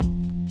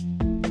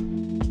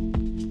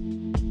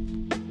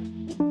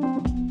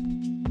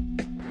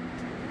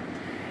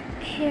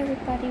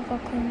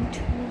Welcome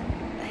to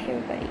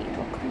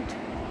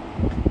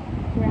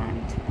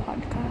Rant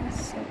podcast.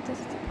 So this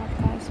is the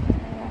podcast where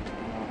I rant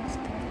about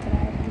stuff that I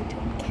really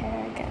don't care,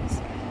 I guess.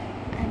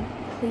 And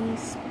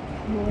please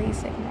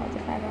ignore the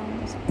background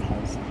music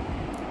because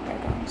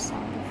background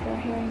sound if you're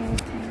hearing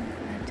anything.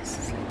 And this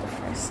is like the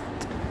first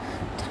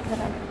time that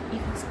I'm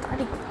even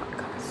starting a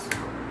podcast. So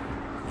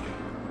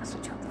I'm gonna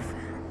switch off the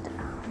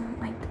fan.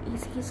 Like the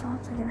AC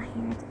songs, I'm gonna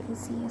hear the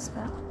AC as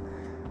well.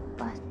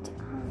 But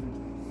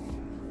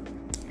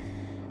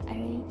I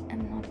really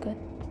am not good,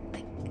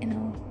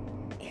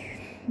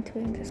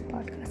 doing this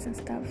podcast and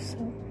stuff. So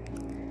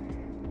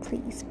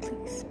please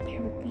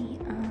bear with me.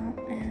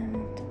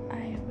 And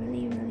I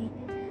really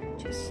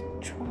just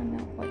try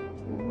not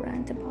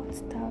rant about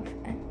stuff.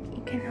 And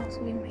you can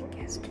also be my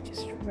guest to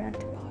just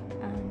rant about,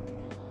 and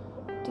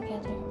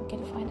together we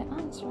can find an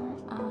answer.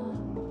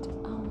 And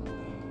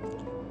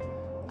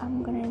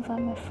I'm gonna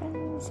invite my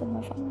friends and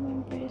my family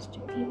members to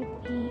be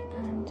with me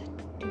and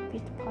to be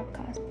the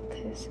podcast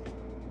because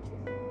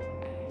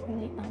I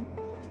really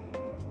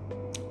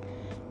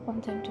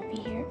want them to be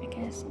here, I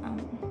guess.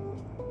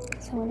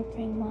 So I want to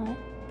bring my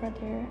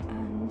brother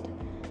and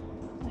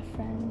my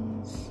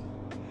friends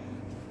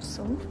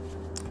soon,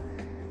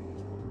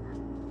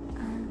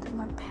 and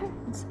my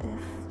parents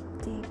if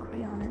they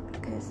agree on it,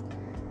 because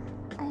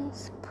I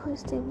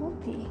suppose they won't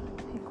be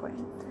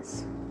agreeing with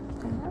this.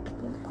 They're not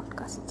doing the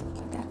podcast and stuff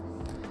like that.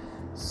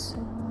 So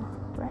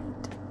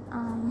right,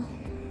 I'm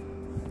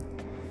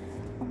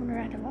gonna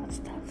write about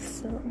stuff.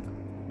 So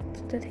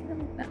the thing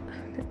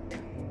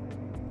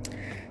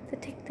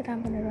that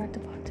I'm gonna write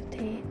about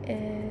today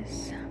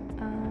is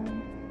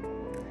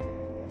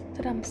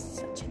that I'm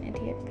such an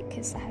idiot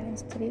because I haven't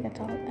studied at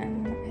all,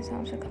 and my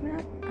exams are coming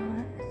up.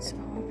 It's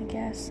on, I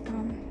guess,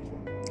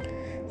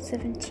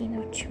 17th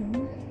of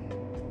June.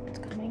 It's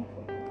coming,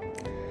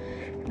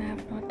 and I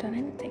have not done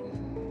anything.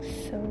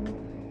 So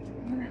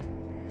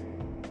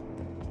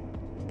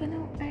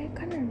I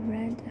kind of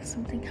read if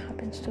something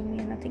happens to me,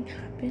 and nothing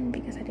happened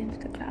because I didn't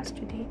do the class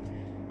today.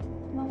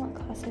 My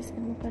classes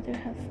and my brother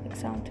have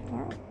exam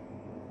tomorrow.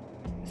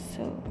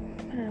 So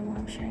I don't know why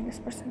I'm sharing this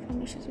personal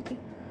information with you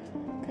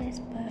guys,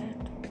 but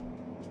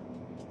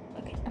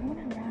okay, I'm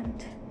gonna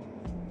rant.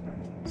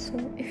 So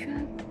if you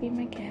want to be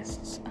my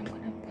guests, I'm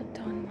gonna put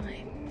down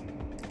my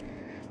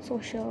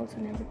socials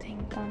and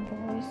everything down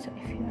below. So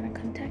if you wanna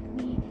contact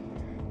me,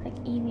 like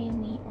email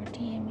me or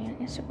DM me on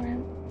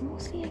Instagram.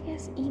 Mostly I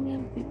guess email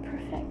would be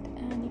perfect,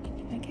 and you can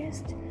be my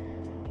guest.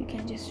 You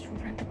can just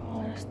rant about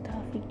all that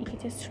stuff. You can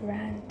just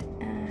rant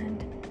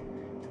and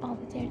I'll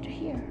be there to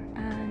hear,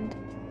 and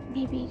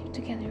maybe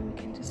together we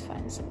can just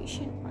find a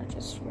solution, or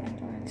just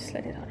rant or just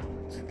let it out.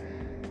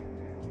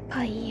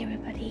 Bye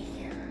everybody.